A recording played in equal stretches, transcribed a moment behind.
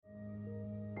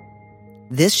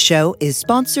This show is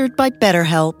sponsored by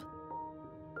BetterHelp.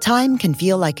 Time can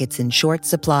feel like it's in short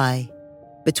supply.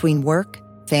 Between work,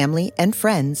 family, and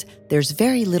friends, there's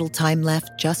very little time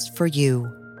left just for you.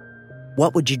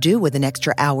 What would you do with an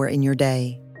extra hour in your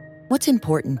day? What's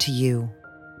important to you?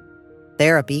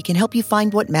 Therapy can help you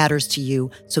find what matters to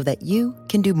you so that you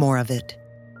can do more of it.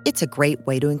 It's a great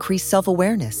way to increase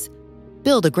self-awareness,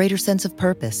 build a greater sense of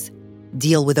purpose,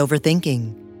 deal with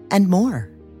overthinking, and more.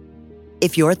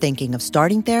 If you're thinking of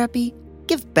starting therapy,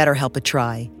 give BetterHelp a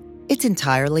try. It's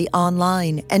entirely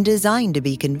online and designed to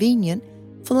be convenient,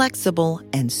 flexible,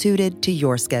 and suited to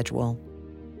your schedule.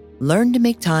 Learn to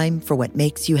make time for what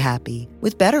makes you happy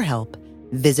with BetterHelp.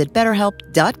 Visit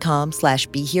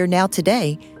BetterHelp.com/BeHereNow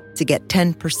today to get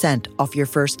 10% off your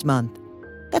first month.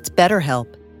 That's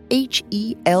BetterHelp,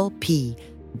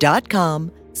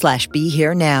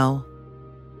 HELP.com/BeHereNow.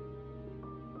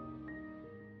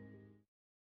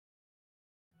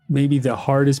 Maybe the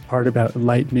hardest part about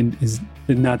enlightenment is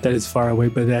not that it's far away,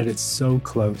 but that it's so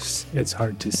close, it's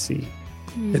hard to see.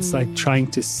 It's like trying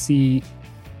to see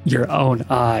your own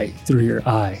eye through your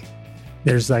eye.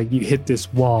 There's like you hit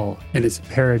this wall and it's a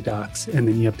paradox, and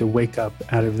then you have to wake up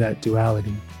out of that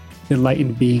duality. The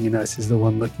enlightened being in us is the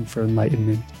one looking for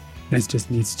enlightenment, and it just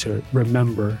needs to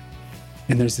remember.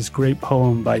 And there's this great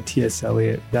poem by T.S.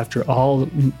 Eliot. After all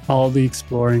the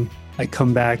exploring, I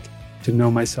come back to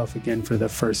know myself again for the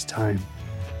first time.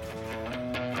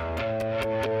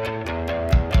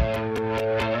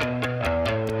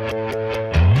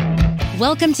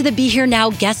 Welcome to the Be Here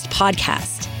Now guest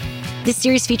podcast. This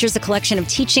series features a collection of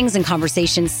teachings and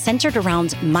conversations centered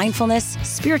around mindfulness,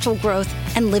 spiritual growth,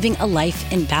 and living a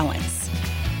life in balance.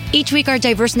 Each week, our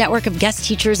diverse network of guest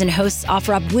teachers and hosts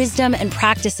offer up wisdom and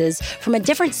practices from a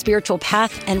different spiritual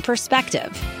path and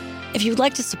perspective. If you'd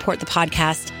like to support the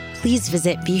podcast, please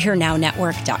visit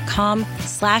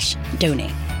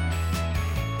BeHereNowNetwork.com/donate.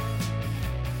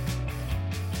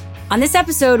 On this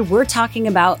episode, we're talking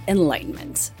about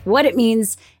enlightenment, what it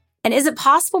means, and is it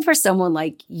possible for someone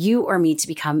like you or me to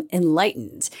become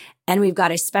enlightened? And we've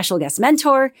got a special guest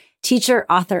mentor, teacher,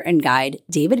 author, and guide,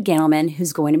 David Gandelman,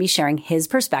 who's going to be sharing his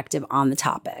perspective on the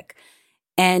topic.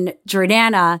 And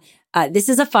Jordana, this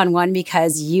is a fun one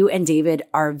because you and David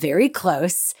are very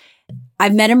close.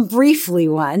 I've met him briefly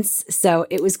once, so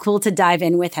it was cool to dive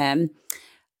in with him.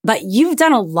 But you've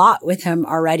done a lot with him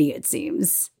already, it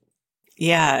seems.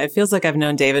 Yeah, it feels like I've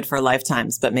known David for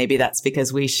lifetimes, but maybe that's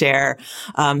because we share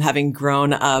having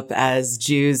grown up as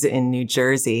Jews in New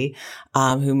Jersey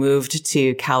who moved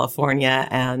to California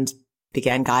and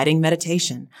began guiding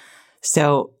meditation.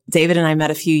 So David and I met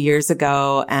a few years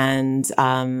ago, and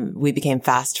we became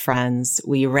fast friends.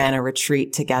 We ran a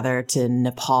retreat together to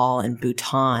Nepal and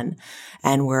Bhutan,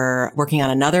 and we're working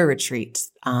on another retreat.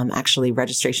 Actually,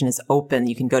 registration is open.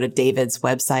 You can go to David's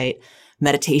website,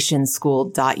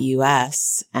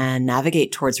 meditationschool.us, and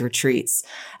navigate towards retreats.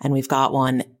 And we've got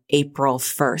one April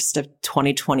 1st of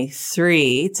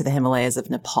 2023 to the Himalayas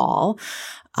of Nepal.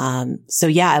 So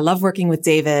yeah, I love working with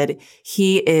David.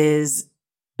 He is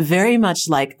very much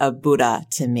like a Buddha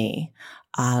to me.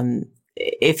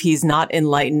 If he's not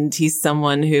enlightened, he's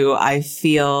someone who I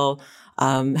feel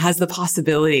has the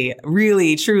possibility,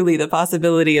 really, truly the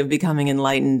possibility of becoming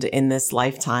enlightened in this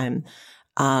lifetime.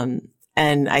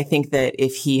 And I think that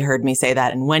if he heard me say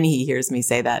that, and when he hears me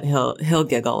say that, he'll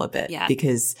giggle a bit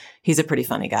because he's a pretty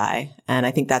funny guy. And I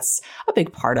think that's a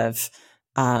big part of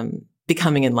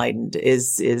becoming enlightened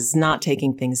is not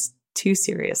taking things too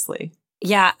seriously.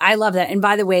 Yeah, I love that. And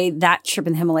by the way, that trip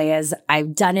in the Himalayas,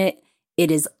 I've done it. It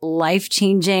is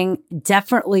life-changing.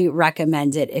 Definitely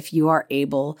recommend it if you are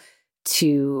able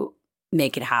to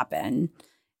make it happen.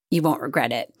 You won't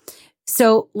regret it.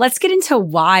 So let's get into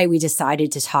why we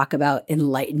decided to talk about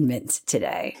enlightenment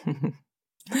today.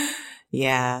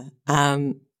 Yeah.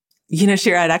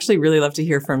 Shira, I'd actually really love to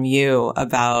hear from you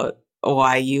about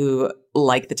why you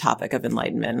like the topic of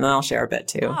enlightenment, and I'll share a bit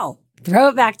too. Oh, throw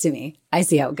it back to me. I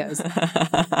see how it goes. Well,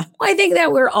 I think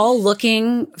that we're all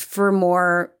looking for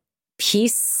more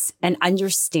peace and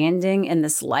understanding in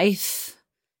this life,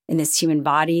 in this human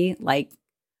body, like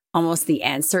almost the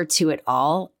answer to it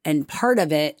all. And part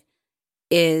of it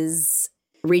is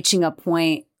reaching a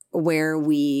point where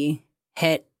we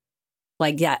hit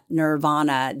like that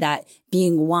nirvana, that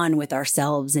being one with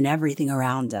ourselves and everything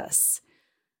around us.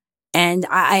 And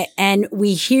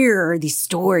we hear these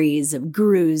stories of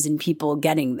gurus and people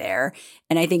getting there.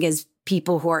 And I think as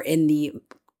people who are in the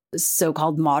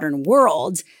so-called modern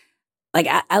world, like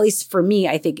at least for me,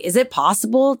 I think, is it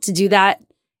possible to do that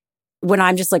when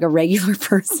I'm just like a regular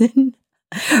person,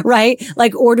 right?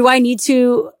 Like, or do I need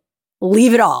to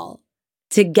leave it all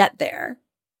to get there?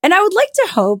 And I would like to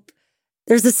hope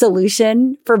there's a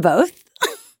solution for both.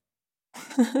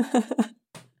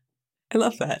 I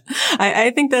love that.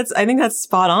 I think that's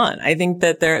spot on. I think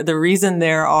that the reason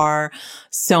there are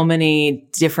so many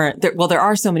different, there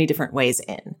are so many different ways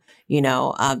in,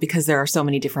 because there are so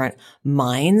many different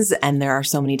minds and there are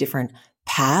so many different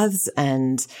paths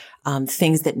and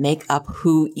things that make up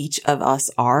who each of us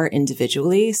are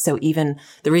individually. So even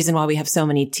the reason why we have so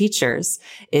many teachers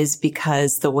is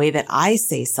because the way that I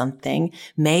say something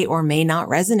may or may not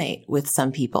resonate with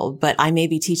some people, but I may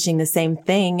be teaching the same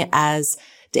thing as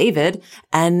David,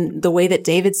 and the way that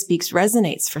David speaks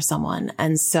resonates for someone.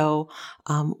 And so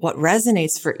what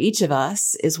resonates for each of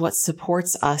us is what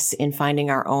supports us in finding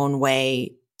our own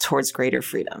way towards greater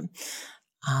freedom.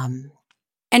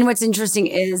 And what's interesting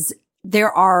is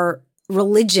there are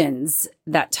religions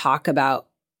that talk about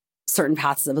certain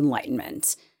paths of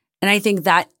enlightenment. And I think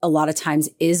that a lot of times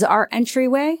is our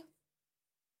entryway.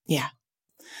 Yeah.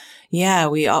 Yeah.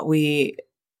 We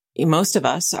most of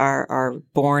us are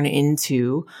born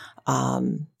into,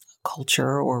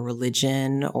 culture or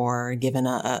religion or given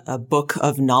a book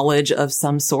of knowledge of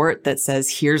some sort that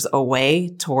says, here's a way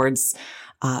towards,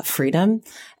 freedom.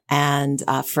 And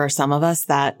for some of us,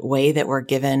 that way that we're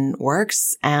given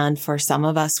works. And for some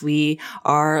of us, we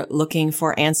are looking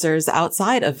for answers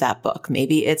outside of that book.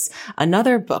 Maybe it's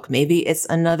another book. Maybe it's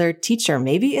another teacher.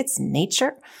 Maybe it's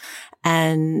nature.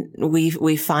 And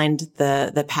we find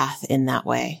the path in that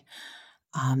way.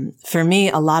 For me,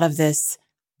 a lot of this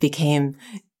became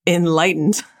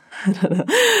enlightened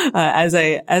as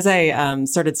I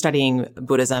started studying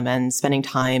Buddhism and spending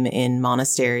time in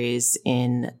monasteries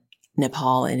in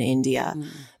Nepal and India.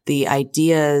 The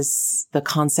ideas, the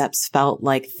concepts felt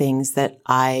like things that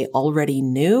I already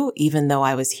knew, even though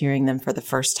I was hearing them for the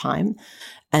first time.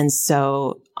 And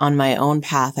so on my own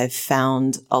path, I've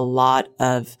found a lot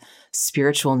of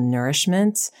spiritual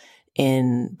nourishment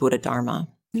in Buddha Dharma,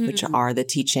 which are the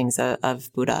teachings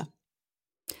of Buddha.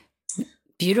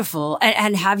 Beautiful.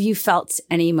 And have you felt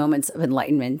any moments of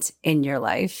enlightenment in your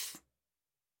life?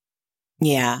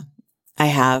 Yeah. I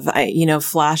have,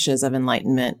 flashes of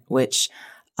enlightenment, which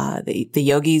the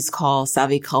yogis call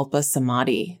savikalpa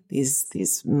samadhi.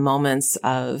 These moments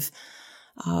of,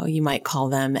 you might call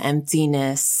them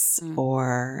emptiness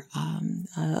or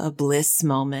a bliss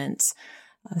moment,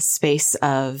 a space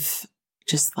of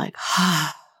just like,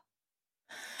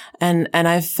 and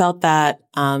I've felt that,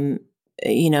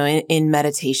 in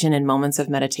meditation, in moments of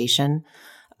meditation.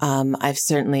 I've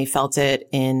certainly felt it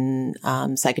in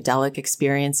psychedelic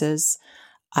experiences.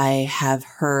 I have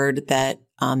heard that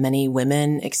many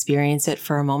women experience it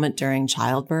for a moment during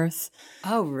childbirth.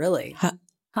 Oh, really?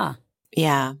 Huh.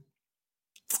 Yeah.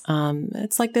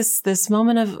 It's like this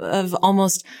moment of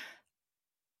almost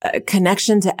a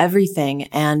connection to everything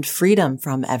and freedom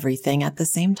from everything at the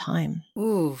same time.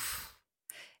 Ooh.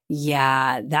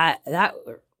 Yeah, that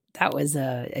was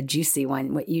a juicy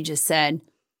one, what you just said.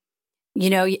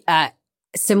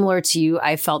 Similar to you,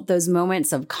 I felt those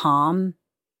moments of calm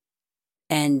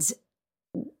and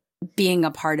being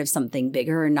a part of something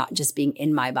bigger and not just being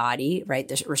in my body, right?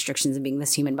 The restrictions of being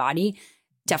this human body,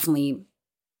 definitely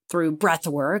through breath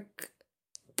work,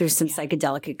 through some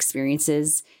psychedelic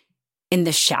experiences in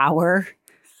the shower,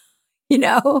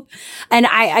 and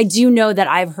I do know that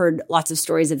I've heard lots of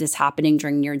stories of this happening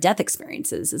during near-death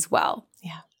experiences as well.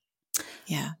 Yeah.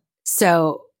 Yeah.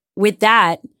 So with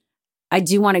that, I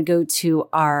do want to go to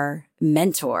our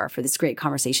mentor for this great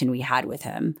conversation we had with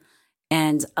him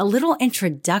and a little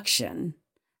introduction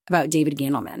about David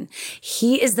Gandelman.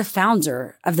 He is the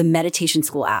founder of the Meditation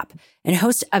School app and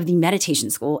host of the Meditation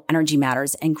School, Energy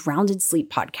Matters, and Grounded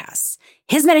Sleep podcasts.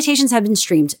 His meditations have been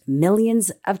streamed millions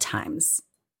of times.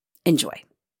 Enjoy.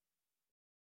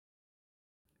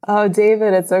 Oh,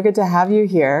 David, it's so good to have you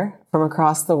here from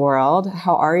across the world.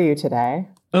 How are you today?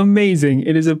 Amazing.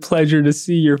 It is a pleasure to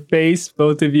see your face,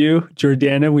 both of you.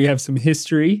 Jordana, we have some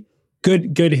history.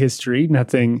 Good history,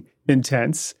 nothing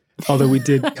intense. Although we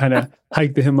did kind of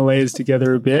hike the Himalayas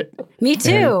together a bit. Me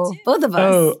too. Both of us.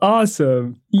 Oh,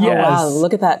 awesome. Yes. Oh, wow.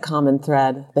 Look at that common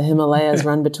thread. The Himalayas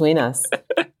run between us.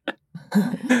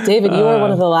 David, you were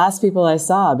one of the last people I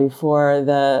saw before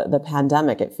the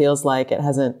pandemic. It feels like it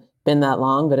hasn't been that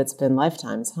long, but it's been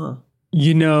lifetimes, huh?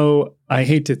 I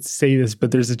hate to say this,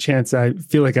 but there's a chance I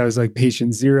feel like I was like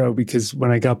patient zero because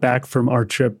when I got back from our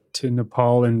trip to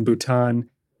Nepal and Bhutan,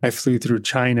 I flew through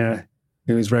China.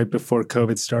 It was right before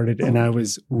COVID started, and I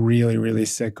was really, really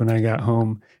sick when I got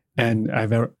home. And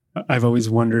I've always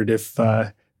wondered if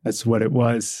that's what it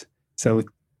was. So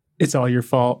it's all your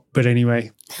fault. But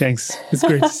anyway, thanks. It's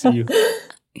great to see you.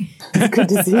 Good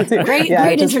to see you too.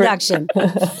 Great introduction.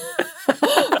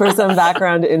 For some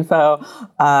background info,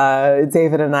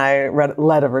 David and I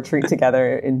led a retreat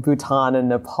together in Bhutan and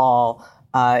Nepal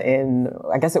in,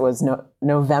 I guess it was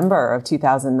November of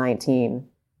 2019.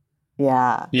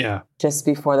 Yeah. Just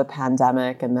before the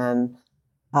pandemic. And then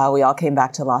we all came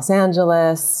back to Los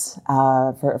Angeles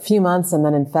for a few months. And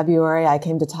then in February, I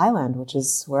came to Thailand, which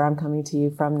is where I'm coming to you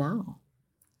from now.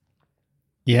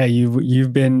 Yeah,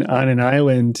 you've been on an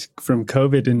island from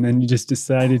COVID, and then you just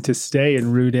decided to stay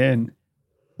and root in.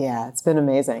 Yeah, it's been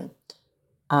amazing.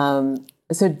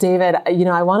 So David,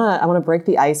 I want to break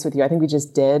the ice with you. I think we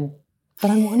just did,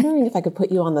 but I'm wondering if I could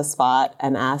put you on the spot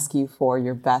and ask you for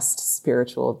your best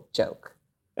spiritual joke.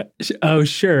 Oh,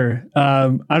 sure. I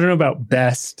don't know about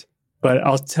best, but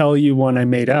I'll tell you one I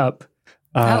made up.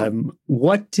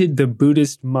 What did the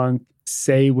Buddhist monk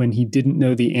say when he didn't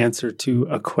know the answer to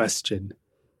a question?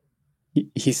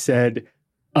 He said,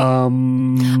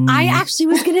 I actually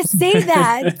was going to say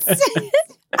that.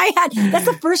 That's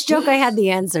the first joke I had the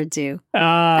answer to.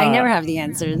 I never have the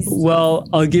answers. Well,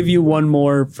 I'll give you one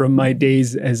more from my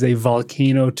days as a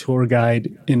volcano tour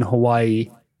guide in Hawaii.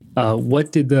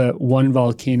 What did the one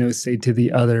volcano say to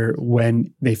the other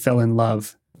when they fell in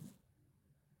love?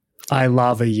 I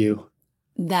lava you.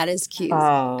 That is cute.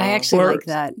 I actually like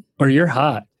that. Or you're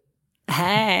hot.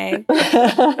 Hey.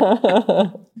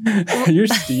 You're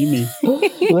steamy.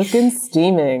 Looking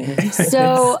steaming.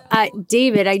 So,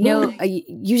 David, I know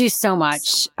you do so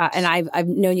much, and I've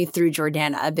known you through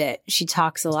Jordana a bit. She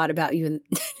talks a lot about you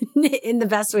in the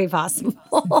best way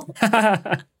possible.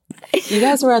 You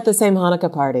guys were at the same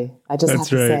Hanukkah party. I just have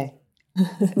to say.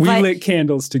 We lit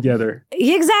candles together.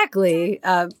 Exactly.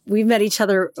 We've met each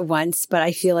other once, but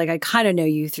I feel like I kind of know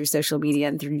you through social media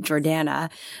and through Jordana.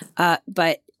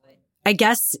 But I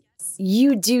guess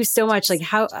you do so much. Like,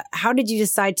 how did you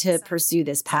decide to pursue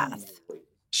this path?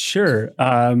 Sure.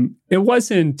 It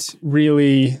wasn't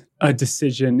really a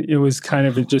decision. It was kind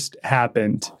of, it just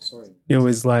happened. It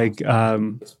was like, I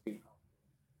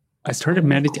started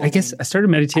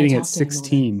meditating at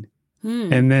 16.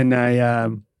 And then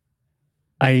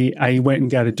I went and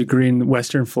got a degree in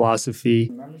Western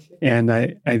philosophy. And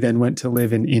I then went to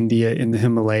live in India in the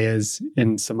Himalayas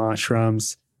in some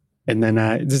ashrams. And then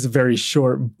this is a very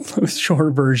short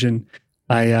version.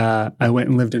 I went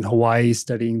and lived in Hawaii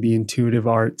studying the intuitive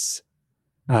arts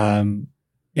and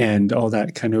all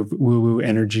that kind of woo-woo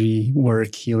energy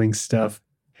work, healing stuff,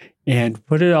 and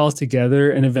put it all together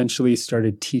and eventually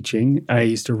started teaching. I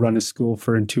used to run a school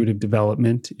for intuitive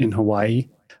development in Hawaii.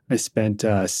 I spent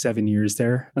 7 years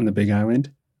there on the Big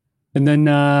Island. And then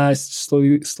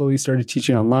slowly started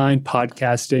teaching online,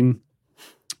 podcasting,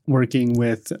 working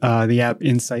with the app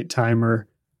Insight Timer,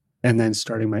 and then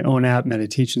starting my own app,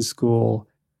 Meditation School,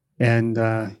 and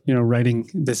writing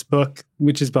this book,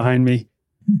 which is behind me.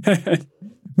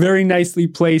 Very nicely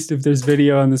placed. If there's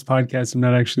video on this podcast, I'm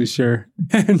not actually sure.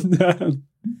 And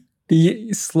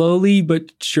slowly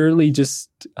but surely just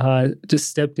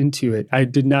stepped into it. I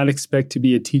did not expect to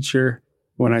be a teacher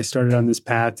when I started on this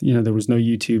path. There was no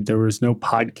YouTube, there was no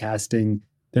podcasting,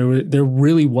 there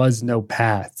really was no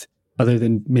path other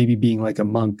than maybe being like a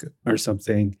monk or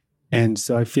something. And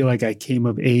so I feel like I came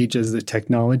of age as the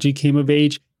technology came of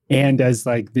age, and as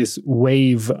like this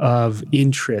wave of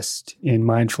interest in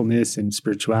mindfulness and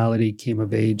spirituality came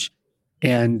of age.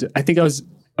 And I think I was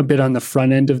a bit on the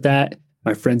front end of that.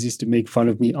 My friends used to make fun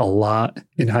of me a lot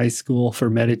in high school for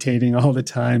meditating all the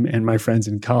time, and my friends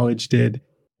in college did.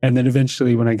 And then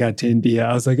eventually when I got to India,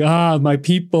 I was like, my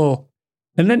people.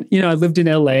 And then, I lived in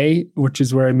LA, which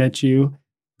is where I met you,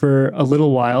 for a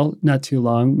little while, not too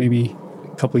long, maybe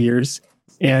a couple of years.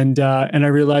 And I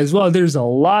realized, well, there's a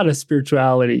lot of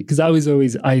spirituality, because I was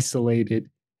always isolated.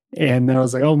 And then I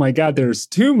was like, oh my God, there's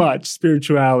too much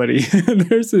spirituality.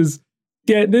 This is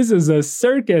a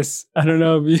circus. I don't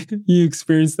know if you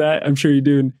experienced that. I'm sure you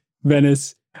do in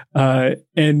Venice.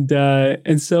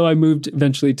 And so I moved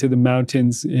eventually to the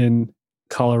mountains in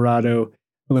Colorado.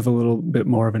 I live a little bit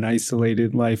more of an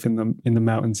isolated life in the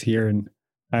mountains here, and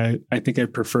I think I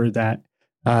prefer that.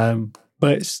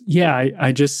 But yeah,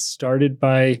 I just started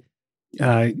by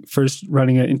first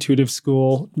running an intuitive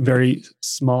school, very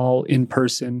small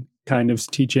in-person kind of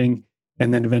teaching,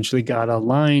 and then eventually got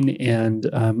online. And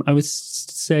I would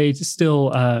say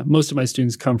still most of my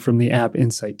students come from the app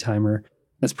Insight Timer.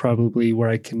 That's probably where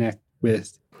I connect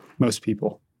with most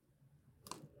people.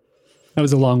 That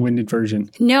was a long-winded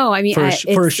version. No, I mean,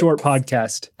 for a short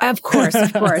podcast. Of course.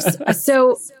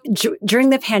 So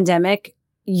during the pandemic,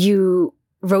 you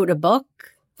wrote a book.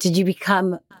 Did you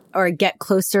become or get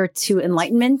closer to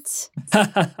enlightenment?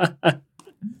 I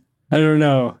don't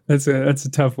know. That's a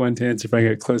tough one to answer. If I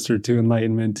get closer to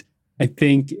enlightenment, I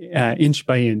think Inch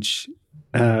by Inch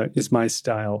is my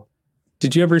style.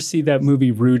 Did you ever see that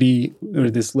movie Rudy, where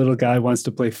this little guy wants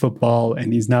to play football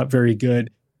and he's not very good,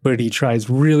 but he tries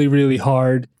really, really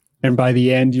hard. And by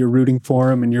the end, you're rooting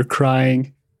for him and you're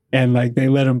crying. And like they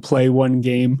let him play one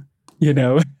game, you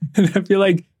know? And I feel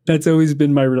like that's always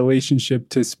been my relationship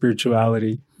to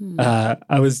spirituality.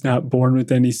 I was not born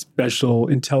with any special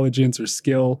intelligence or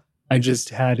skill. I just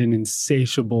had an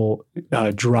insatiable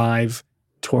drive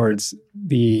towards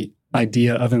the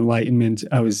idea of enlightenment.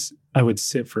 I would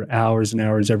sit for hours and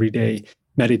hours every day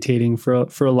meditating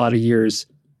for a lot of years.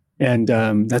 And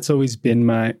that's always been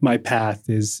my path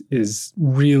is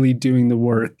really doing the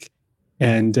work.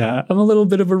 And I'm a little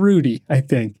bit of a Rudy, I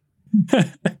think.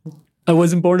 I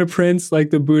wasn't born a prince like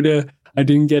the Buddha. I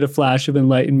didn't get a flash of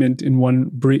enlightenment in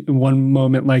one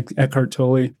moment like Eckhart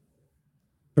Tolle.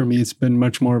 For me, it's been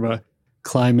much more of a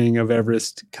climbing of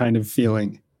Everest kind of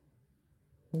feeling.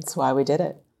 That's why we did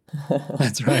it.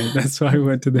 That's right. That's why we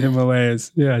went to the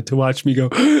Himalayas. Yeah, to watch me go.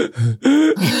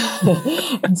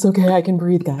 It's okay. I can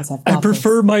breathe, guys. I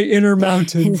prefer my inner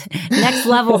mountain. Next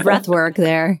level breath work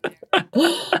there.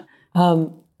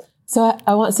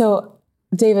 So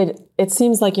David, it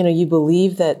seems like, you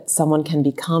believe that someone can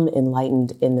become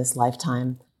enlightened in this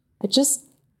lifetime.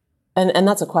 And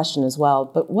that's a question as well,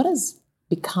 but what does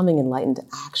becoming enlightened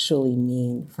actually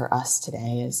mean for us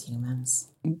today as humans?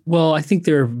 Well, I think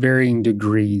there are varying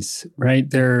degrees, right?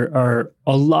 There are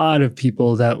a lot of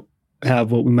people that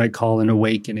have what we might call an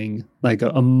awakening, like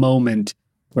a moment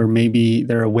where maybe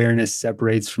their awareness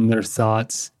separates from their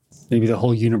thoughts. Maybe the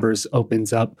whole universe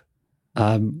opens up.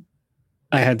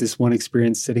 I had this one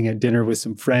experience sitting at dinner with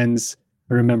some friends.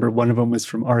 I remember one of them was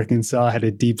from Arkansas, had a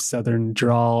deep Southern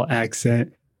drawl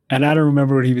accent. And I don't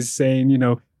remember what he was saying,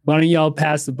 why don't y'all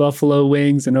pass the buffalo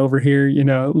wings and over here,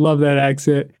 love that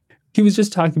accent. He was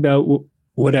just talking about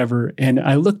whatever. And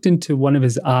I looked into one of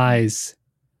his eyes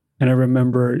and I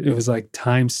remember it was like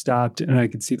time stopped and I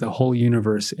could see the whole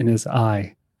universe in his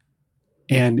eye.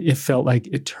 And it felt like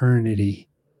eternity.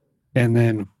 And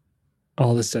then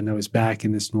all of a sudden I was back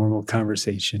in this normal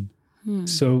conversation.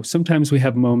 So sometimes we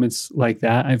have moments like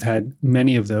that. I've had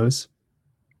many of those.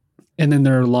 And then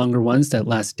there are longer ones that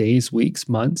last days, weeks,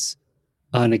 months.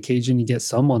 On occasion, you get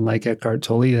someone like Eckhart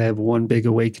Tolle. They have one big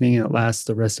awakening and it lasts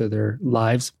the rest of their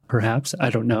lives, perhaps. I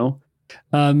don't know.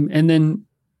 And then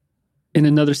in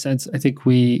another sense, I think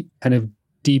we kind of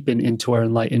deepen into our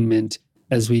enlightenment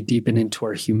as we deepen into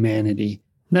our humanity.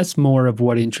 And that's more of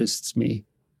what interests me.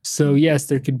 So yes,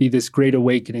 there could be this great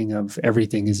awakening of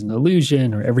everything is an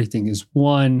illusion or everything is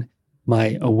one.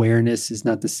 My awareness is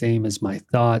not the same as my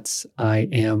thoughts. I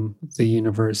am the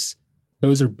universe.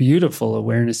 Those are beautiful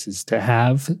awarenesses to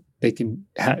have. They can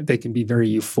be very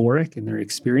euphoric in their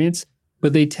experience,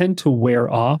 but they tend to wear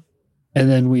off. And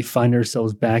then we find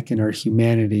ourselves back in our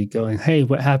humanity going, hey,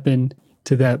 what happened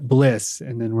to that bliss?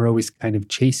 And then we're always kind of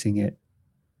chasing it.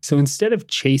 So instead of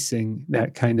chasing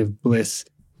that kind of bliss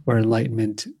or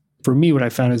enlightenment, for me, what I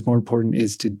found is more important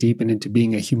is to deepen into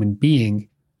being a human being.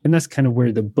 And that's kind of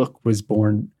where the book was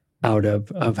born out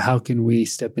of how can we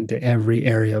step into every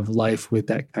area of life with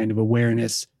that kind of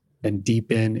awareness and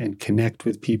deepen and connect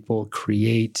with people,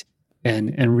 create,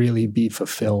 and really be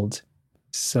fulfilled.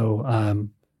 So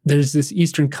there's this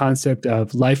Eastern concept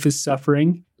of life is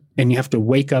suffering and you have to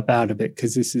wake up out of it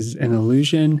because this is an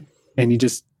illusion and you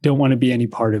just don't want to be any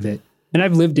part of it. And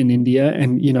I've lived in India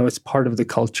and, it's part of the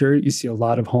culture. You see a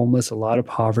lot of homeless, a lot of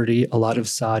poverty, a lot of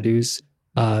sadhus,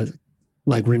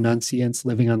 like renunciants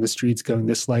living on the streets going,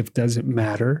 this life doesn't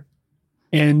matter.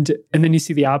 And then you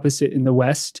see the opposite in the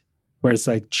West, where it's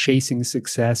like chasing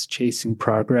success, chasing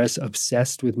progress,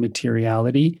 obsessed with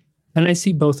materiality. And I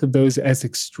see both of those as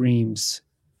extremes,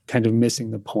 kind of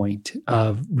missing the point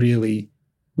of really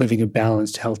living a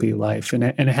balanced, healthy life and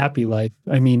a happy life.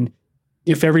 I mean,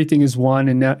 if everything is one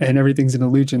and everything's an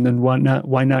illusion, then why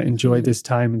not enjoy this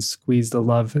time and squeeze the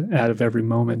love out of every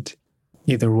moment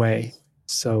either way?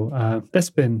 So that's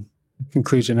been a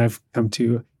conclusion I've come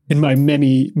to in my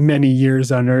many, many years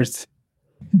on Earth.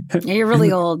 Yeah, you're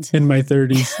really old. In my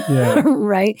 30s, yeah.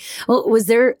 Right. Well, was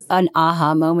there an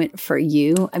aha moment for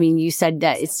you? I mean, you said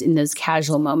that it's in those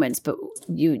casual moments, but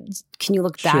can you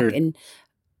look back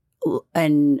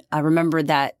and remember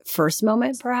that first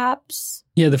moment, perhaps?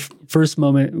 Yeah, the first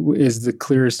moment is the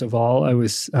clearest of all. I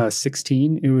was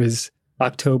 16. It was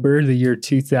October, the year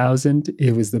 2000.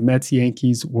 It was the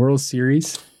Mets-Yankees World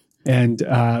Series. And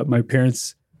my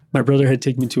brother had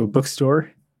taken me to a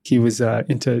bookstore. He was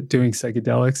into doing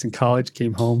psychedelics in college,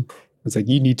 came home. I was like,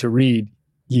 you need to read,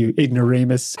 you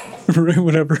ignoramus,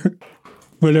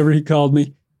 whatever he called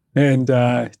me. And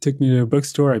took me to a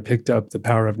bookstore. I picked up The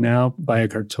Power of Now by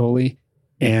Eckhart Tolle.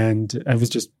 And I was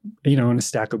just, in a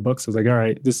stack of books. I was like, all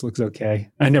right, this looks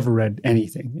okay. I never read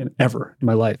anything ever in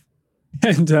my life.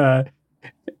 And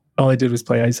all I did was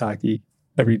play ice hockey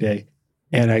every day.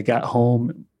 And I got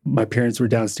home. My parents were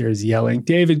downstairs yelling,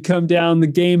 David, come down. The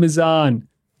game is on.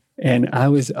 And I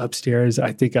was upstairs,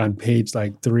 I think on page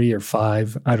like 3 or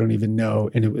 5. I don't even know.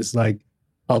 And it was like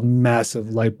a massive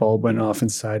light bulb went off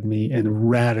inside me and a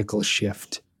radical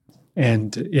shift.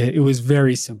 And it was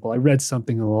very simple. I read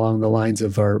something along the lines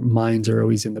of our minds are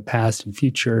always in the past and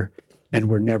future, and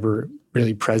we're never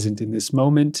really present in this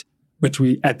moment, which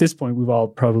at this point, we've all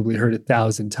probably heard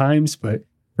 1,000 times. But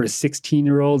for a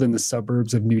 16-year-old in the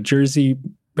suburbs of New Jersey,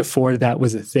 before that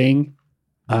was a thing,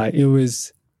 it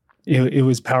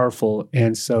was powerful.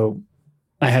 And so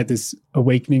I had this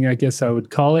awakening, I guess I would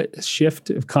call it, a shift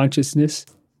of consciousness.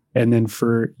 And then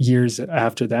for years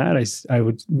after that, I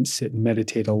would sit and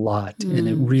meditate a lot. And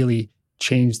it really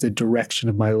changed the direction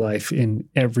of my life in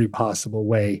every possible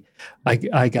way.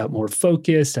 I got more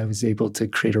focused. I was able to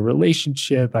create a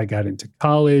relationship. I got into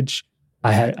college.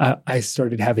 I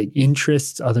started having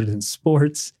interests other than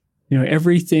sports.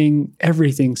 Everything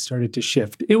started to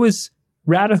shift. It was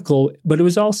radical, but it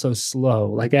was also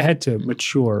slow. Like I had to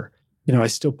mature. I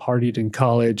still partied in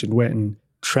college and went and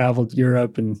traveled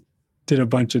Europe and did a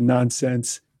bunch of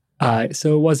nonsense.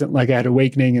 So it wasn't like I had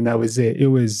awakening and that was it. It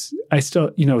was, I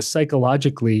still,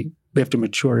 psychologically, we have to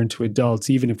mature into adults,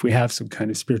 even if we have some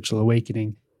kind of spiritual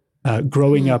awakening.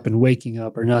 Growing up and waking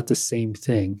up are not the same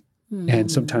thing. And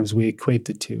sometimes we equate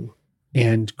the two.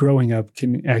 And growing up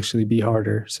can actually be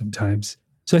harder sometimes.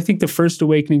 So I think the first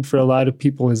awakening for a lot of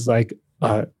people is like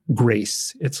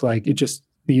grace. It's like the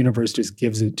universe just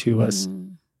gives it to us.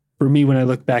 For me, when I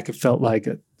look back, it felt like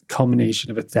a culmination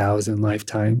of 1,000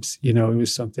 lifetimes. It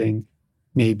was something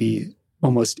maybe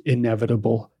almost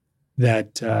inevitable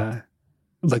that,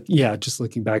 just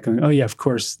looking back on, oh yeah, of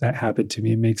course that happened to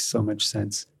me. It makes so much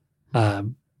sense.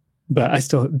 But I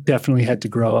still definitely had to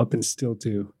grow up and still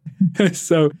do.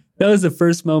 So that was the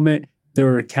first moment. There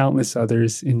were countless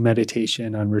others in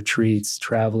meditation, on retreats,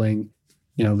 traveling,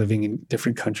 living in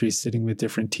different countries, sitting with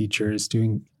different teachers,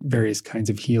 doing various kinds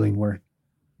of healing work.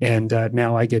 And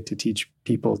now I get to teach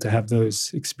people to have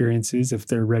those experiences if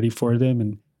they're ready for them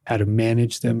and how to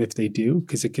manage them if they do,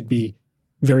 because it could be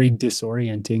very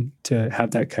disorienting to have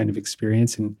that kind of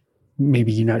experience. And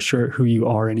maybe you're not sure who you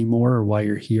are anymore or why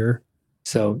you're here.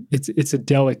 So it's a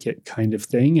delicate kind of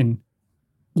thing. And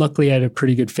luckily I had a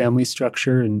pretty good family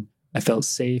structure and I felt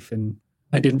safe and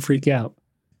I didn't freak out.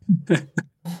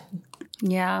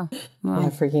 Yeah. Well,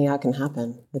 freaking out can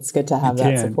happen. It's good to have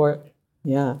that support.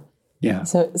 Yeah. Yeah.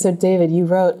 So David, you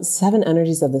wrote 7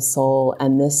 Energies of the Soul,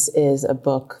 and this is a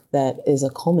book that is a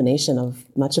culmination of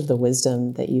much of the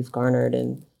wisdom that you've garnered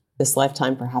in this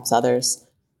lifetime, perhaps others.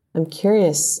 I'm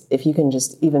curious if you can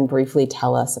just even briefly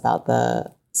tell us about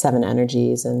the 7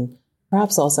 energies and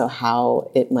perhaps also how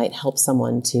it might help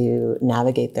someone to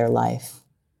navigate their life.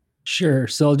 Sure.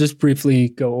 So I'll just briefly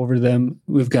go over them.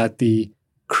 We've got the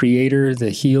creator, the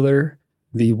healer,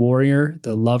 the warrior,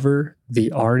 the lover,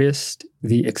 the artist,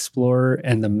 the explorer,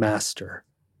 and the master.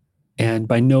 And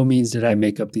by no means did I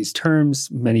make up these terms.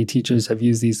 Many teachers have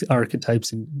used these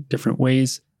archetypes in different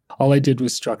ways. All I did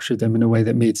was structure them in a way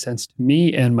that made sense to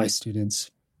me and my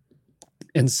students.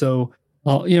 And so,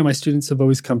 my students have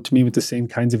always come to me with the same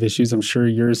kinds of issues. I'm sure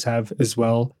yours have as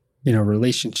well.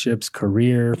 Relationships,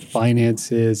 career,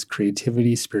 finances,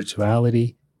 creativity,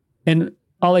 spirituality. And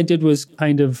all I did was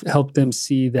kind of help them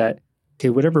see that, okay,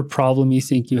 whatever problem you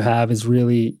think you have is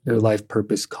really your life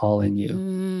purpose calling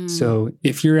you. So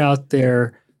if you're out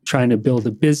there trying to build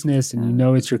a business and you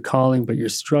know it's your calling, but you're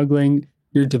struggling,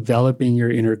 you're developing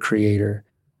your inner creator.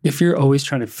 If you're always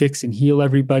trying to fix and heal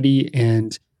everybody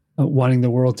and wanting the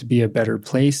world to be a better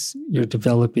place, you're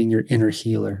developing your inner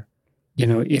healer.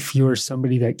 If you're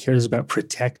somebody that cares about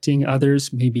protecting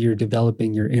others, maybe you're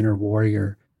developing your inner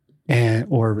warrior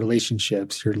or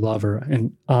relationships, your lover,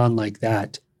 and on like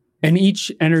that. And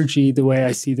each energy, the way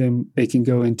I see them, they can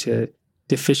go into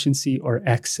deficiency or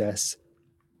excess.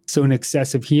 So an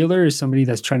excessive healer is somebody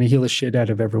that's trying to heal the shit out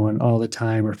of everyone all the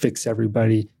time or fix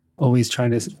everybody, always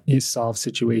trying to solve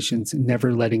situations,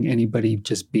 never letting anybody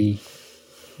just be.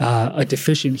 A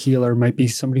deficient healer might be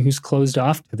somebody who's closed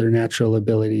off to their natural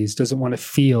abilities, doesn't want to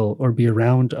feel or be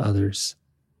around others.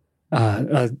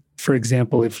 For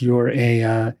example, if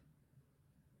you're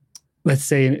let's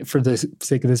say for the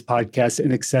sake of this podcast,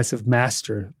 an excessive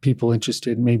master, people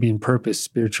interested maybe in purpose,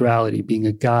 spirituality, being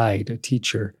a guide, a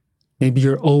teacher, Maybe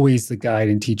you're always the guide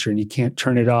and teacher and you can't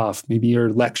turn it off. Maybe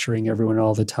you're lecturing everyone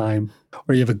all the time.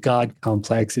 Or you have a God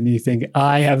complex and you think,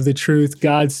 I have the truth.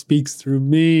 God speaks through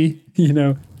me.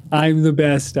 I'm the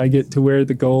best. I get to wear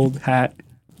the gold hat,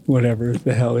 whatever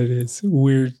the hell it is.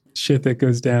 Weird shit that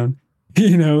goes down,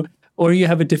 Or you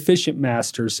have a deficient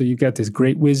master. So you've got this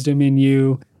great wisdom in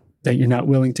you that you're not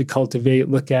willing to cultivate,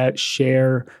 look at,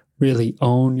 share, really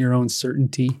own your own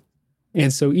certainty.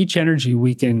 And so each energy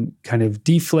we can kind of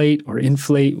deflate or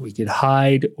inflate, we could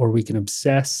hide or we can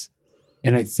obsess.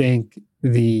 And I think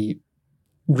the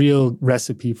real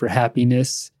recipe for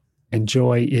happiness and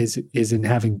joy is in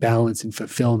having balance and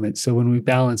fulfillment. So when we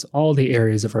balance all the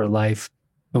areas of our life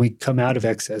and we come out of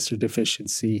excess or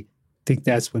deficiency, I think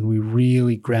that's when we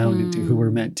really ground into who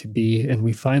we're meant to be and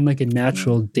we find like a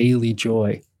natural daily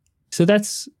joy. So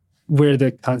that's where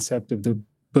the concept of the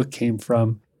book came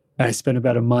from. I spent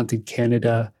about a month in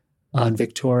Canada on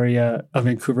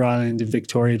Vancouver Island in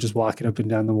Victoria, just walking up and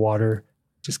down the water,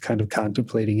 just kind of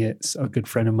contemplating it. So a good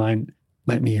friend of mine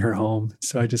lent me her home.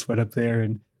 So I just went up there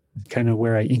and kind of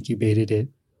where I incubated it.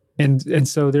 And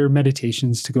so there are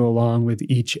meditations to go along with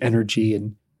each energy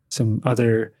and some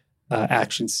other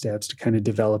action steps to kind of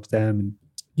develop them.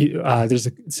 And there's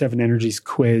a 7 energies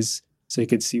quiz, so you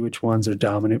can see which ones are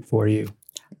dominant for you.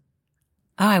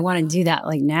 Oh, I want to do that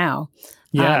like now.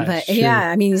 Yeah, but sure. yeah,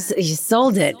 I mean, you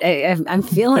sold it. I'm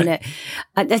feeling it.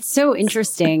 That's so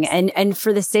interesting. And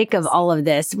for the sake of all of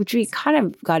this, which we kind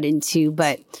of got into,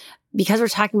 but because we're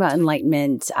talking about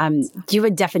enlightenment, do you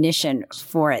have a definition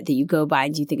for it that you go by?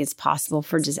 Do you think it's possible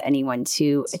for just anyone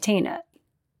to attain it?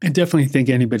 I definitely think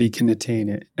anybody can attain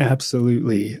it.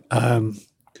 Absolutely.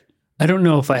 I don't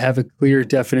know if I have a clear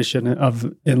definition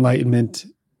of enlightenment.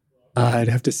 I'd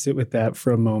have to sit with that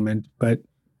for a moment, but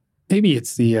maybe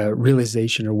it's the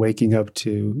realization or waking up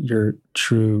to your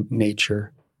true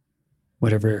nature,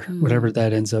 whatever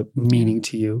that ends up meaning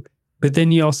to you. But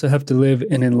then you also have to live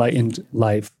an enlightened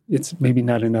life. It's maybe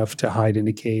not enough to hide in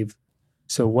a cave.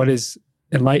 So what is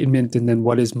enlightenment, and then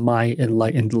what does my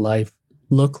enlightened life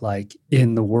look like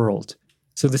in the world?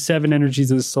 So the 7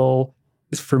 energies of the soul,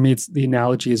 for me, it's the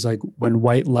analogy is like when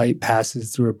white light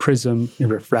passes through a prism, it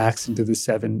refracts into the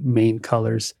 7 main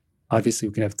colors. Obviously,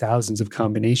 we can have thousands of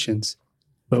combinations.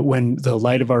 But when the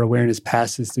light of our awareness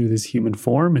passes through this human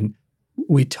form and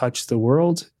we touch the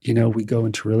world, we go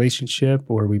into relationship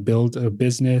or we build a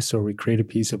business or we create a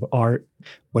piece of art,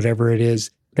 whatever it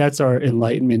is, that's our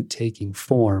enlightenment taking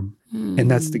form. And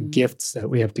that's the gifts that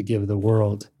we have to give the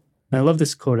world. And I love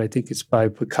this quote. I think it's by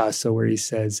Picasso where he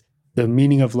says, the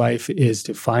meaning of life is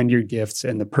to find your gifts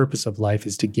and the purpose of life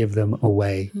is to give them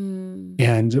away.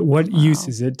 And what use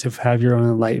is it to have your own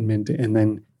enlightenment and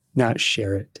then not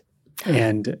share it?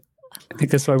 And I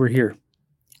think that's why we're here.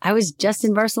 I was just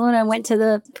in Barcelona. I went to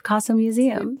the Picasso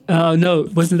Museum. Oh, no.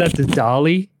 Wasn't that the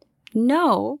Dali?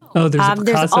 No. Oh, there's a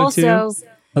Picasso too?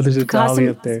 Oh, there's a Picasso, Dali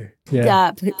up there.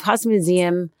 Yeah. Picasso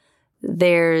Museum.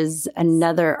 There's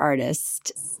another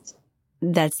artist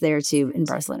that's there too in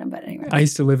Barcelona. But anyway. I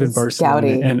used to live in Barcelona.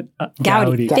 Gaudi. And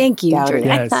Gaudi. Thank you,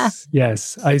 Jordan.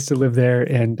 Yes. I used to live there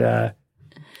and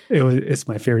it's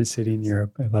my favorite city in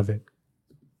Europe. I love it.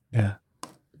 Yeah.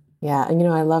 Yeah, and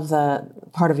I love the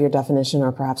part of your definition,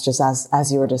 or perhaps just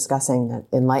as you were discussing, that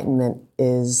enlightenment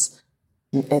it's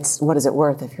what is it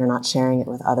worth if you're not sharing it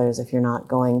with others, if you're not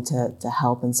going to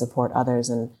help and support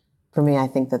others. And for me, I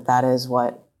think that is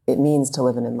what it means to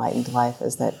live an enlightened life,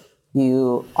 is that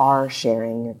you are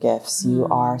sharing your gifts, you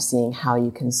are seeing how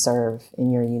you can serve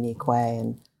in your unique way,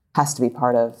 and has to be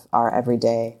part of our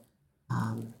everyday,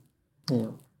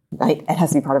 it has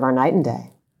to be part of our night and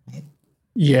day.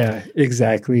 Yeah,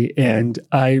 exactly. And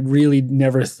I really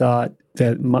never thought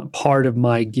that part of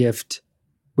my gift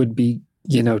would be,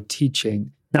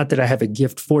 teaching. Not that I have a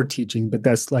gift for teaching, but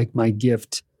that's like my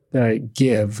gift that I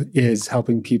give is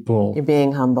helping people. You're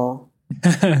being humble.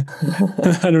 I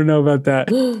don't know about that.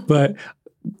 But,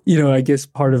 I guess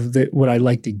part of what I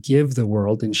like to give the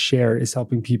world and share is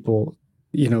helping people,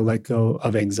 let go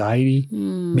of anxiety,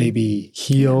 maybe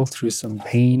heal through some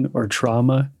pain or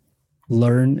trauma,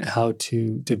 learn how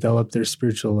to develop their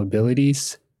spiritual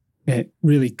abilities and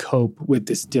really cope with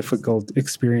this difficult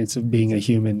experience of being a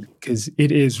human, because it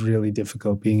is really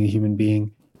difficult being a human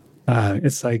being.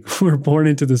 It's like we're born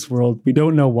into this world. We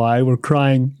don't know why. We're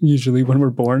crying usually when we're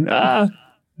born.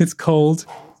 It's cold.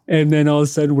 And then all of a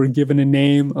sudden we're given a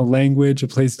name, a language, a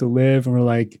place to live. And we're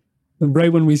like,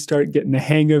 right when we start getting the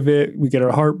hang of it, we get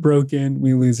our heart broken.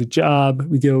 We lose a job.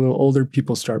 We get a little older.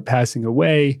 People start passing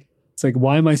away. It's like,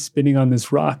 why am I spinning on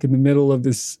this rock in the middle of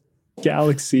this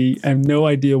galaxy? I have no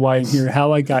idea why I'm here,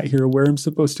 how I got here, where I'm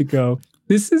supposed to go.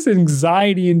 this is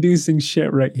anxiety inducing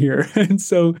shit right here. And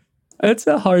so that's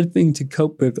a hard thing to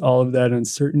cope with, all of that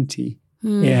uncertainty.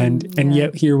 And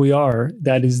yet here we are.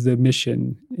 That is the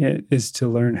mission, is to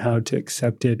learn how to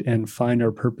accept it and find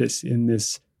our purpose in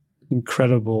this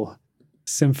incredible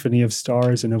symphony of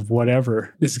stars and of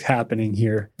whatever is happening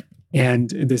here, and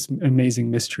this amazing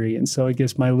mystery. And so I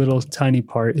guess my little tiny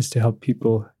part is to help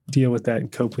people deal with that and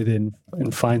cope with it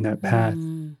and find that path.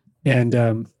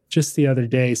 And just the other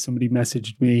day, somebody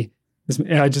messaged me.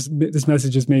 This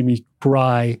message just made me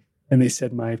cry. And they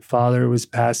said my father was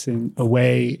passing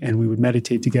away and we would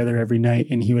meditate together every night.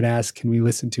 And he would ask, can we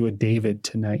listen to a David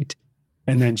tonight?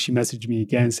 And then she messaged me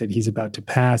again and said, he's about to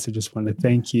pass. I just want to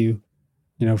thank you,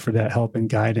 for that help and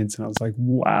guidance. And I was like,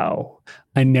 wow,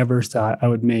 I never thought I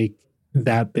would make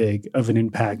that big of an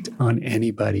impact on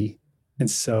anybody. And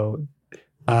so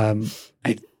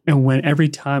every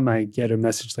time I get a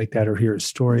message like that or hear a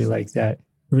story like that,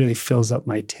 it really fills up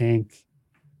my tank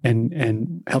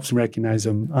and helps me recognize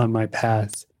them on my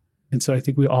path. And so I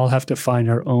think we all have to find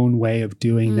our own way of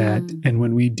doing that. And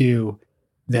when we do,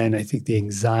 then I think the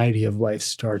anxiety of life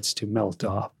starts to melt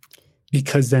off.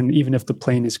 Because then even if the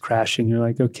plane is crashing, you're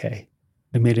like, okay,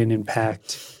 I made an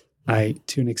impact. I,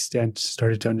 to an extent,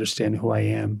 started to understand who I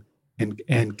am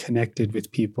and connected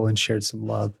with people and shared some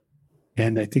love.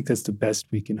 And I think that's the best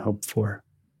we can hope for.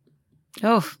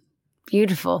 Oh,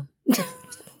 beautiful.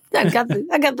 I got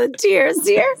the tears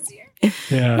here.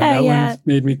 Yeah, that one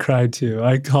made me cry too.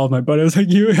 I called my buddy. I was like,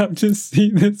 you have to see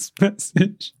this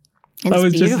message.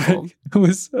 It's beautiful.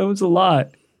 It was a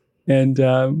lot. And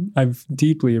I've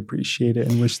deeply appreciated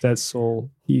it and wish that soul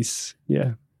peace.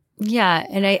 Yeah. Yeah.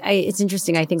 And it's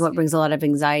interesting. I think what brings a lot of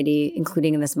anxiety,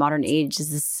 including in this modern age,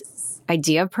 is this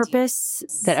idea of purpose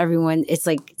that everyone, it's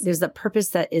like there's the purpose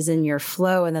that is in your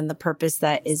flow and then the purpose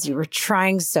that is you were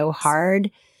trying so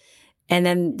hard. And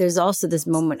then there's also this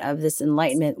moment of this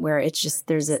enlightenment where it's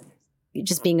just,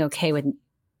 just being okay with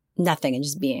nothing and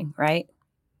just being, right?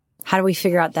 How do we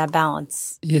figure out that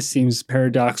balance? It seems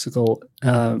paradoxical.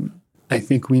 I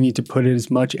think we need to put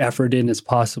as much effort in as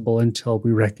possible until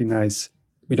we recognize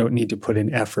we don't need to put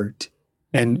in effort.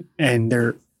 And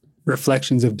they're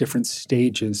reflections of different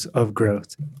stages of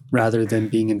growth rather than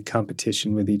being in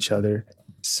competition with each other.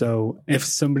 So if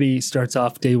somebody starts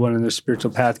off day one on their spiritual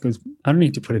path, goes, I don't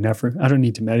need to put in effort. I don't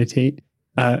need to meditate.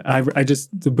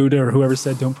 The Buddha or whoever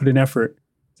said, don't put in effort.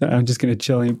 So I'm just going to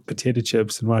chill and eat potato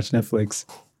chips and watch Netflix.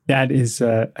 That is,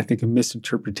 I think, a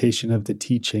misinterpretation of the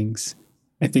teachings.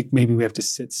 I think maybe we have to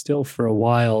sit still for a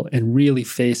while and really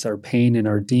face our pain and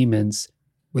our demons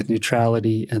with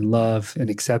neutrality and love and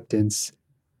acceptance.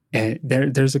 And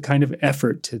there's a kind of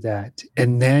effort to that.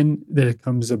 And then there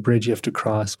comes a bridge you have to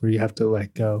cross where you have to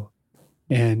let go.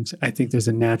 And I think there's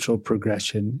a natural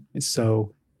progression.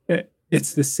 So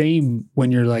it's the same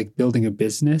when you're like building a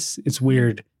business. It's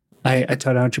weird. I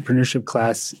taught an entrepreneurship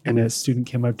class and a student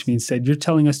came up to me and said, you're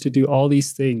telling us to do all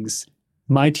these things.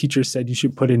 My teacher said you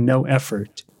should put in no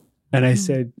effort. And I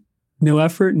said, no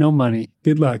effort, no money.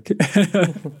 Good luck.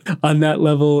 On that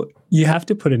level, you have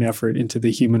to put an effort into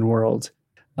the human world.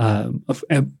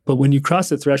 But when you cross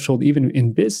the threshold, even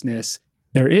in business,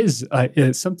 there is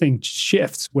something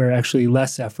shifts where actually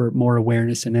less effort, more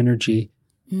awareness and energy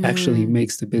actually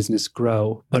makes the business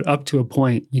grow. But up to a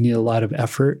point, you need a lot of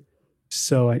effort.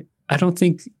 So I don't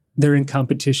think they're in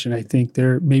competition. I think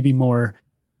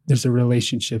there's a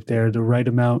relationship there, the right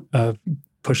amount of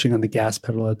pushing on the gas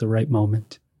pedal at the right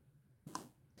moment.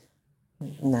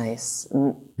 Nice.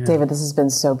 Yeah. David, this has been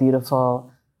so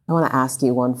beautiful. I want to ask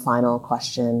you one final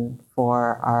question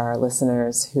for our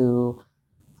listeners who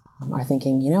are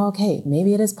thinking, okay,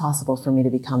 maybe it is possible for me to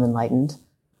become enlightened.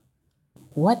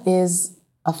 What is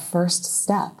a first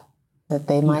step that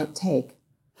they might take?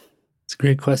 It's a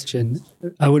great question.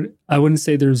 I wouldn't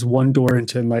say there's one door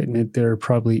into enlightenment. There are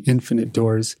probably infinite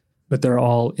doors, but they're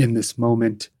all in this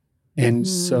moment. And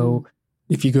so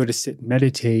if you go to sit and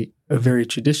meditate, a very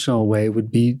traditional way would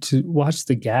be to watch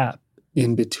the gap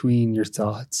in between your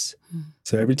thoughts.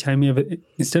 So every time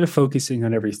instead of focusing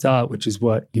on every thought, which is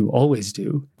what you always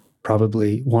do,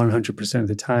 probably 100% of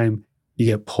the time, you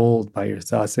get pulled by your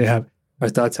thoughts. Our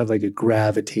thoughts have like a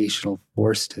gravitational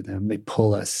force to them. They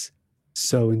pull us.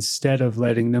 So instead of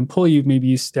letting them pull you, maybe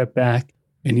you step back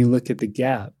and you look at the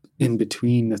gap in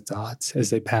between the thoughts as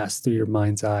they pass through your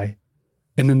mind's eye.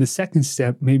 And then the second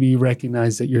step, maybe you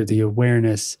recognize that you're the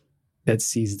awareness that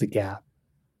sees the gap.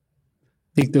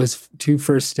 I think those two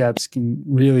first steps can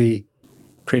really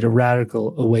create a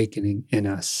radical awakening in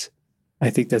us. I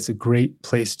think that's a great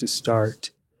place to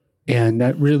start. And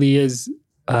that really is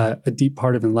a deep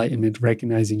part of enlightenment,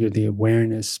 recognizing you're the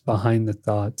awareness behind the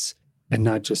thoughts and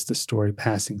not just the story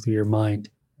passing through your mind.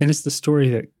 And it's the story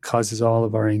that causes all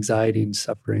of our anxiety and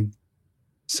suffering.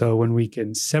 So when we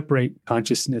can separate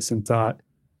consciousness and thought,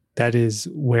 that is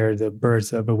where the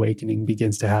birth of awakening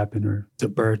begins to happen, or the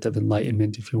birth of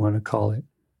enlightenment, if you want to call it.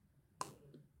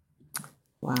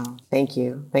 Wow. Thank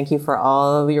you. Thank you for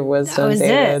all of your wisdom, That was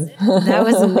David. it. That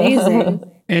was amazing.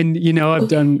 And, I've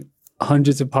done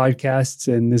hundreds of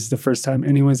podcasts, and this is the first time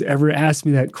anyone's ever asked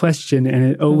me that question. And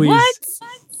it always, What?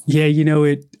 yeah,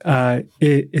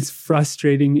 it's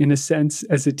frustrating in a sense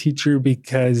as a teacher,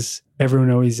 because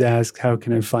everyone always asks, how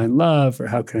can I find love, or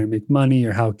how can I make money,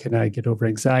 or how can I get over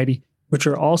anxiety, which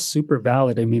are all super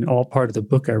valid. I mean, all part of the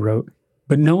book I wrote.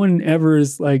 But no one ever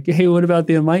is like, hey, what about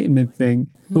the enlightenment thing?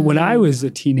 But when I was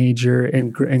a teenager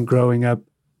and growing up,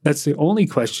 that's the only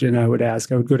question I would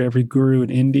ask. I would go to every guru in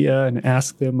India and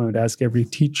ask them. I would ask every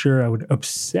teacher. I would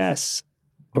obsess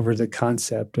over the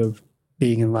concept of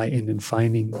being enlightened and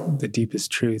finding the deepest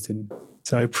truth. And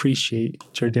so I appreciate,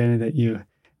 Jordana, that you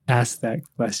asked that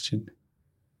question.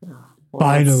 Well,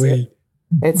 Finally.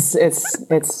 It's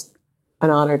an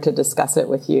honor to discuss it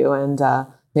with you. And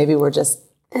maybe we're just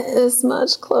this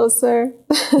much closer.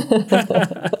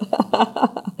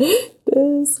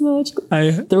 This much.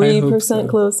 3%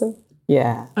 closer.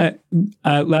 Yeah.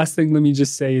 Last thing, let me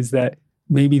just say is that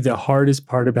maybe the hardest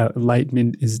part about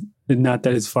enlightenment is not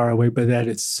that it's far away, but that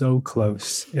it's so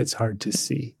close. It's hard to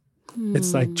see.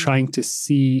 It's like trying to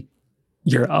see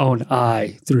your own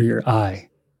eye through your eye.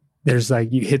 There's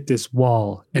like, you hit this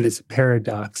wall and it's a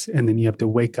paradox, and then you have to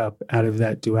wake up out of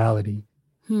that duality.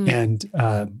 And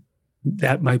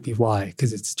that might be why,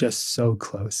 because it's just so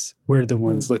close. We're the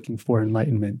ones looking for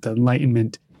enlightenment. The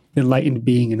enlightened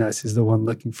being in us is the one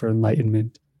looking for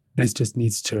enlightenment. And it just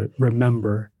needs to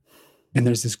remember. And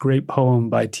there's this great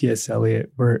poem by T.S.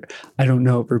 Eliot where, I don't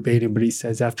know it verbatim, but he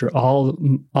says, after all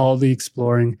the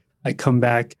exploring, I come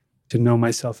back to know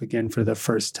myself again for the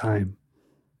first time.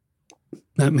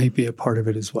 That may be a part of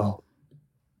it as well.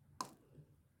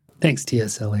 Thanks,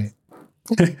 T.S. Eliot.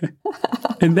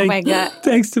 And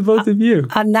thanks to both of you.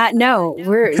 On that note,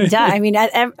 we're done. I mean,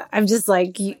 I'm just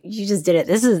like, you just did it.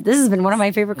 This has been one of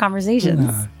my favorite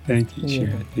conversations. Thank you,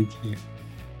 Shira. Thank you.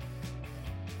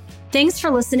 Thanks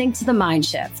for listening to The Mind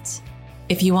Shift.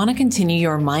 If you want to continue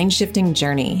your mind-shifting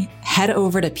journey, head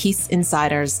over to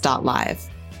peaceinsiders.live.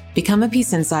 Become a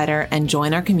Peace Insider and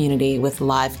join our community with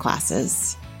live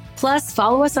classes. Plus,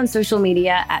 follow us on social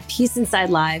media at Peace Inside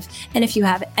Live. And if you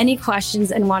have any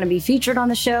questions and want to be featured on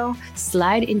the show,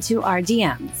 slide into our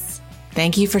DMs.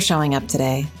 Thank you for showing up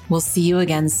today. We'll see you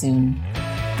again soon.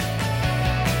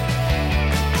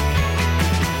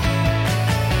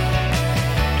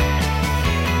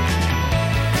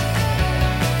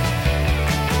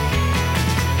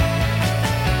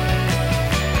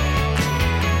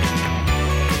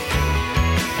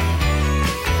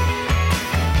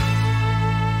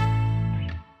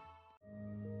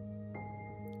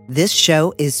 This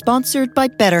show is sponsored by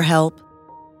BetterHelp.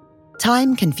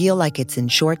 Time can feel like it's in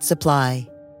short supply.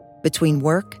 Between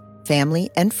work, family,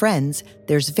 and friends,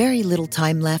 there's very little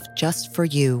time left just for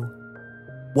you.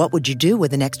 What would you do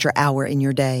with an extra hour in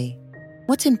your day?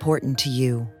 What's important to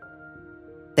you?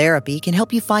 Therapy can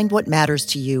help you find what matters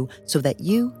to you so that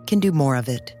you can do more of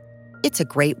it. It's a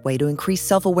great way to increase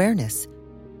self-awareness,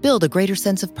 build a greater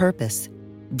sense of purpose,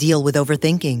 deal with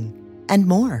overthinking, and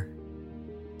more.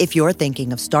 If you're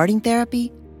thinking of starting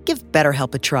therapy, give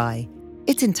BetterHelp a try.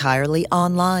 It's entirely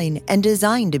online and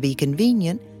designed to be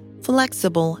convenient,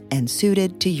 flexible, and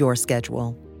suited to your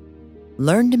schedule.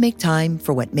 Learn to make time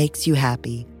for what makes you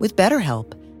happy with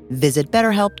BetterHelp. Visit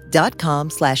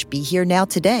BetterHelp.com/BeHereNow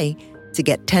today to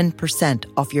get 10%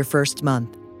 off your first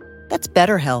month. That's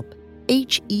BetterHelp,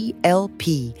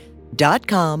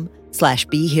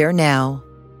 HELP.com/BeHereNow.